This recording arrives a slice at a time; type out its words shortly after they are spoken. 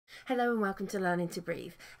Hello and welcome to Learning to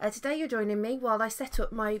Breathe. Today you're joining me while I set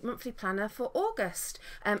up my monthly planner for August.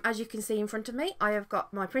 As you can see in front of me, I have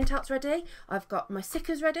got my printouts ready, I've got my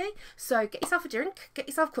stickers ready, so get yourself a drink, get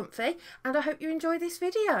yourself comfy, and I hope you enjoy this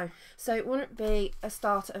video. So it wouldn't be a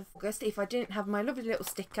start of August if I didn't have my lovely little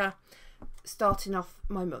sticker starting off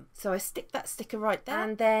my month. So I stick that sticker right there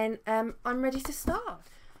and then I'm ready to start.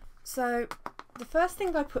 So the first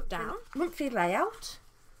thing I put down, monthly layout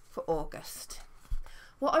for August.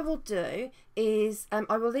 What I will do is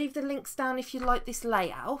I will leave the links down if you like this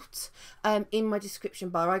layout in my description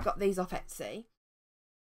bar. I got these off Etsy.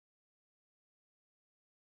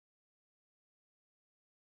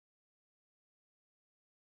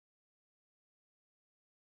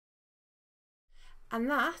 And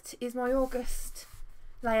that is my August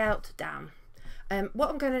layout down.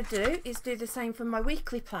 What I'm going to do is do the same for my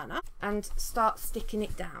weekly planner and start sticking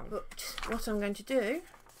it down. But what I'm going to do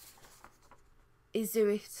is do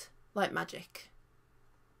it like magic.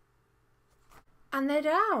 And they're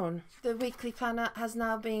down. The weekly planner has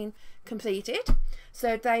now been completed,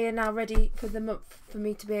 so they are now ready for the month for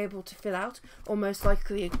me to be able to fill out or most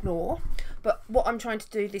likely ignore. But what I'm trying to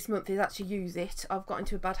do this month is actually use it. I've got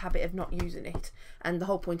into a bad habit of not using it, and the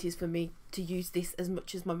whole point is for me to use this as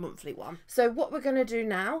much as my monthly one. So what we're going to do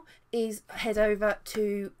now is head over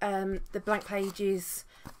to the blank pages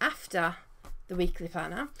after the weekly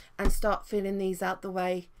planner and start filling these out the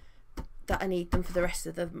way that I need them for the rest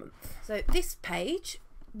of the month. So this page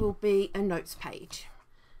will be a notes page.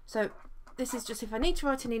 So this is just if I need to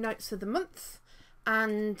write any notes for the month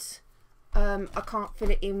and I can't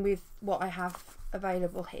fill it in with what I have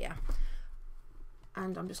available here.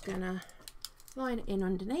 And I'm just going to line it in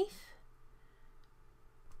underneath.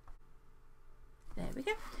 There we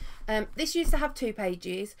go. This used to have 2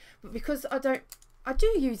 pages, but because I do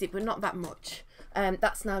use it, but not that much.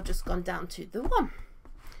 That's now just gone down to the 1.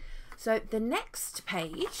 So the next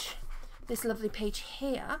page, this lovely page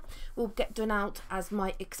here, will get done out as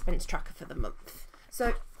my expense tracker for the month.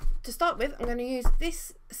 So to start with, I'm going to use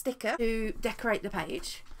this sticker to decorate the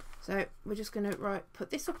page. So we're just going to put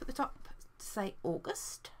this up at the top to say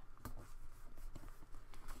August.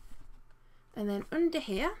 And then under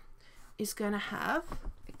here is going to have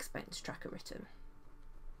expense tracker written.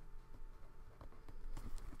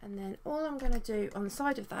 And then all I'm going to do on the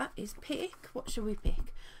side of that is pick, what shall we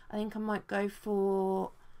pick? I think I might go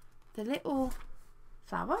for the little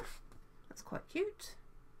flower. That's quite cute.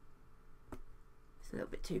 It's a little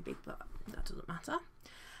bit too big, but that doesn't matter.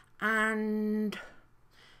 And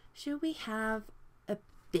shall we have a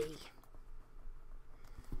bee?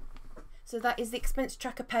 So that is the expense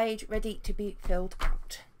tracker page ready to be filled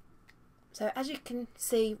out. So as you can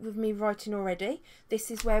see with me writing already, this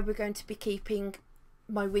is where we're going to be keeping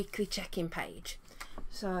my weekly check-in page.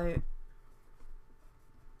 So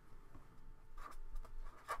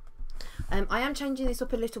I am changing this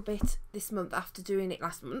up a little bit this month after doing it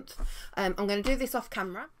last month. I'm going to do this off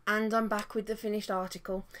camera and I'm back with the finished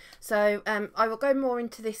article. So I will go more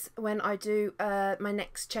into this when I do my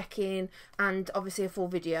next check-in and obviously a full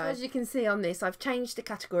video. So as you can see on this, I've changed the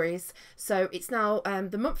categories. So it's now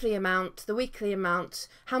the monthly amount, the weekly amount,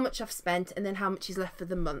 how much I've spent, and then how much is left for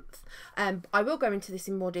the month. I will go into this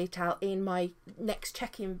in more detail in my next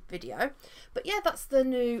check-in video. But yeah, that's the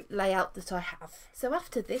new layout that I have. So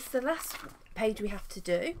after this, the last page we have to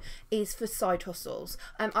do is for side hustles.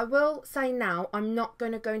 I will say now I'm not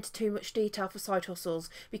going to go into too much detail for side hustles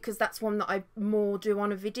because that's one that I more do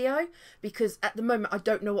on a video, because at the moment I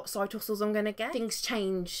don't know what side hustles I'm going to get. Things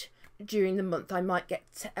change during the month. I might get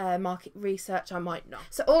market research, I might not.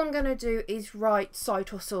 So all I'm going to do is write side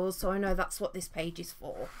hustles so I know that's what this page is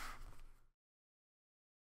for.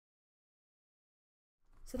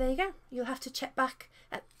 So there you go. You'll have to check back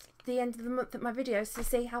at the end of the month at my videos to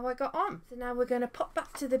see how I got on. So now we're going to pop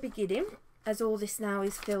back to the beginning as all this now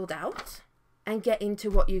is filled out and get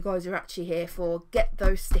into what you guys are actually here for, get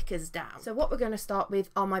those stickers down. So what we're going to start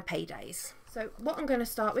with are my paydays. So what I'm going to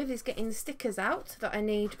start with is getting the stickers out that I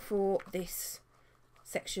need for this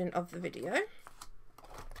section of the video.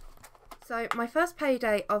 So my first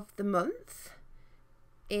payday of the month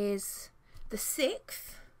is the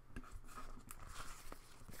 6th.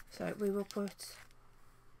 So we will put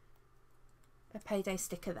a payday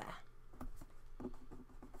sticker there.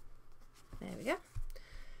 There we go.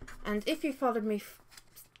 And if you followed me,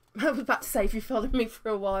 I was about to say if you followed me for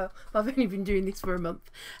a while, I've only been doing this for a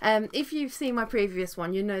month. If you've seen my previous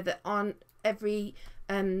one, you know that on every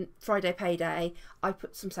Friday payday, I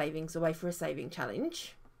put some savings away for a saving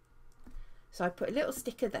challenge. So I put a little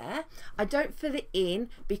sticker there. I don't fill it in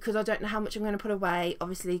because I don't know how much I'm going to put away.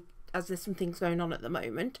 Obviously, as there's some things going on at the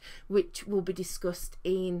moment which will be discussed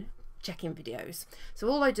in check-in videos. So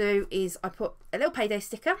all I do is I put a little payday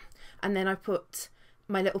sticker, and then I put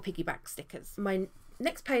my little piggyback stickers. My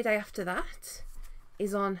next payday after that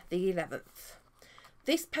is on the 11th.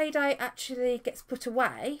 This payday actually gets put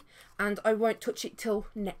away and I won't touch it till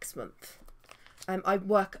next month. I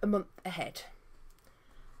work a month ahead.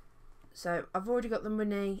 So I've already got the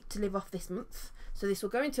money to live off this month. So this will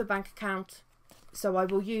go into a bank account. So I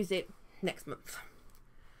will use it next month.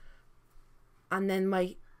 And then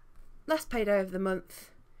my last payday of the month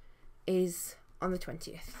is on the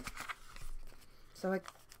 20th. So I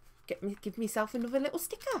give myself another little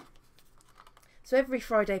sticker. So every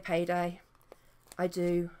Friday payday I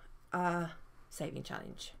do a saving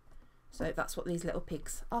challenge. So that's what these little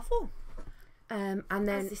pigs are for. And then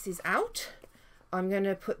as this is out, I'm going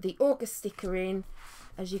to put the August sticker in.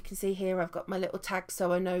 As you can see here, I've got my little tag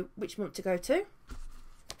so I know which month to go to.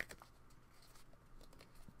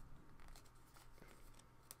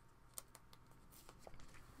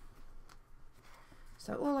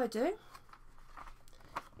 So all I do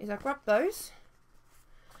is I grab those,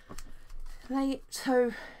 lay it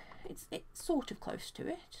so it's sort of close to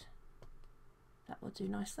it. That will do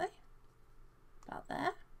nicely. About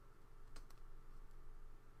there.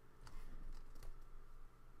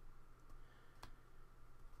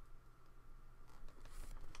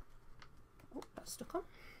 Oh, that's stuck on.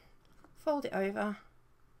 Fold it over.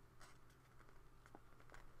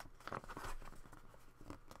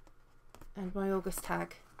 And my August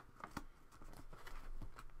tag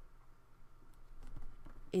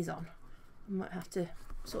is on. I might have to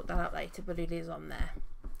sort that out later, but it is on there.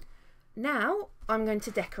 Now I'm going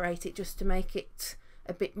to decorate it just to make it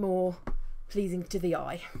a bit more pleasing to the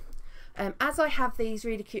eye. As I have these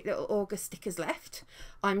really cute little August stickers left,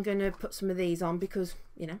 I'm going to put some of these on because,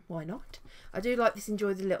 you know, why not? I do like this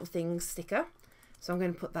Enjoy the Little Things sticker, so I'm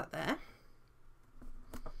going to put that there.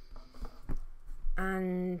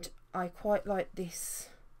 And I quite like this.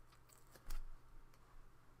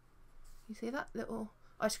 You see that little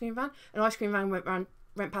ice cream van? An ice cream van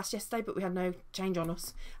went past yesterday, but we had no change on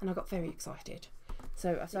us, and I got very excited.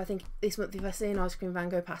 So I think this month, if I see an ice cream van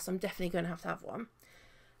go past, I'm definitely going to have one.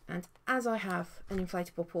 And as I have an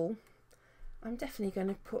inflatable pool, I'm definitely going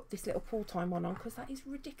to put this little pool time one on because that is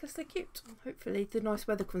ridiculously cute. Hopefully the nice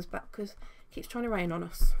weather comes back because it keeps trying to rain on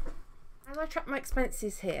us. As I track my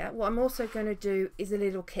expenses here, what I'm also going to do is a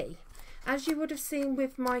little key. As you would have seen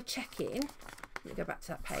with my check-in, let me go back to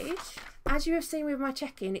that page. As you have seen with my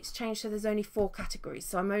check-in, it's changed so there's only 4 categories.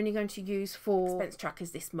 So I'm only going to use 4 expense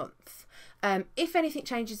trackers this month. If anything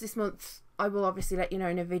changes this month, I will obviously let you know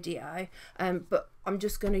in a video, but I'm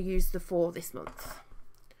just going to use the 4 this month.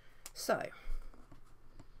 So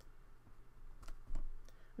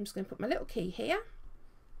I'm just going to put my little key here.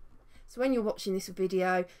 So when you're watching this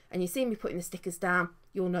video and you see me putting the stickers down,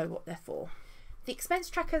 you'll know what they're for. The expense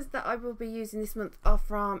trackers that I will be using this month are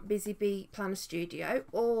from Busy Bee Planner Studio.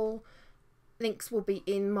 All links will be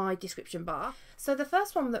in my description bar. So the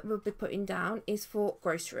first one that we'll be putting down is for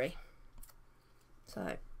grocery. So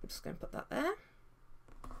I'm just going to put that there.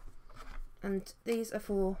 And these are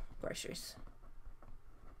for groceries.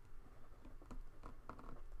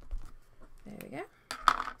 There we go.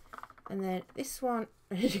 And then this one,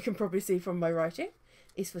 as you can probably see from my writing,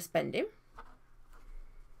 is for spending.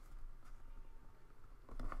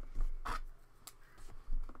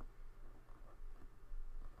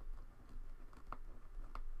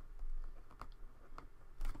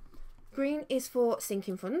 Green is for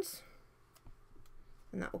sinking funds,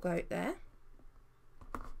 and that will go there.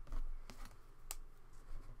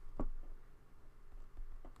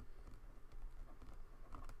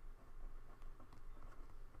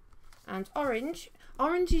 And orange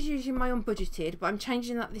is usually my unbudgeted, but I'm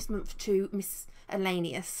changing that this month to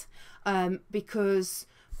miscellaneous because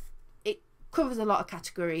it covers a lot of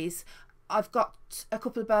categories. I've got a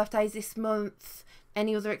couple of birthdays this month,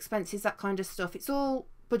 any other expenses, that kind of stuff. It's all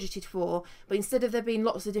budgeted for, but instead of there being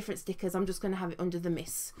lots of different stickers, I'm just going to have it under the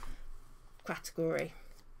miss category,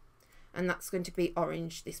 and that's going to be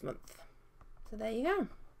orange this month. So there you go.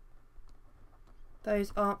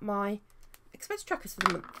 Those are my expense trackers for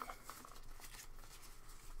the month.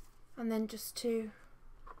 And then just to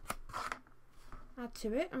add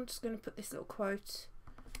to it, I'm just going to put this little quote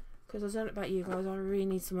because I don't know about you guys, I really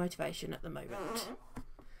need some motivation at the moment.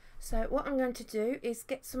 So what I'm going to do is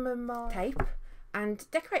get some of my tape and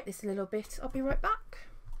decorate this a little bit. I'll be right back.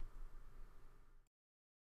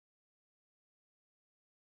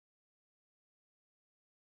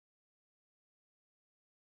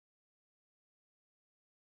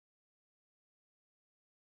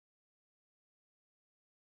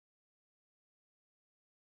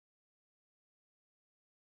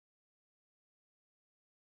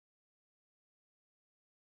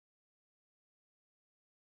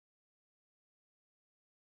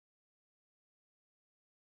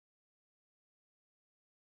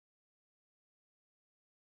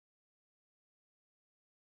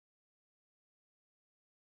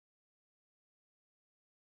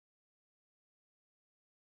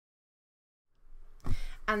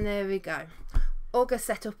 And there we go. August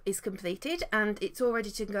setup is completed and it's all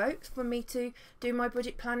ready to go for me to do my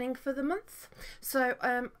budget planning for the month. So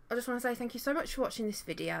I just want to say thank you so much for watching this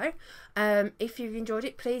video. If you've enjoyed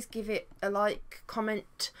it, please give it a like,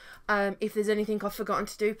 comment. If there's anything I've forgotten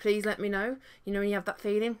to do, please let me know. You know when you have that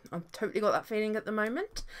feeling. I've totally got that feeling at the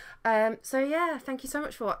moment. So yeah, thank you so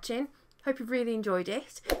much for watching. Hope you've really enjoyed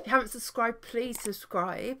it. If you haven't subscribed, please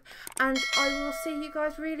subscribe, and I will see you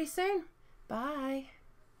guys really soon. Bye.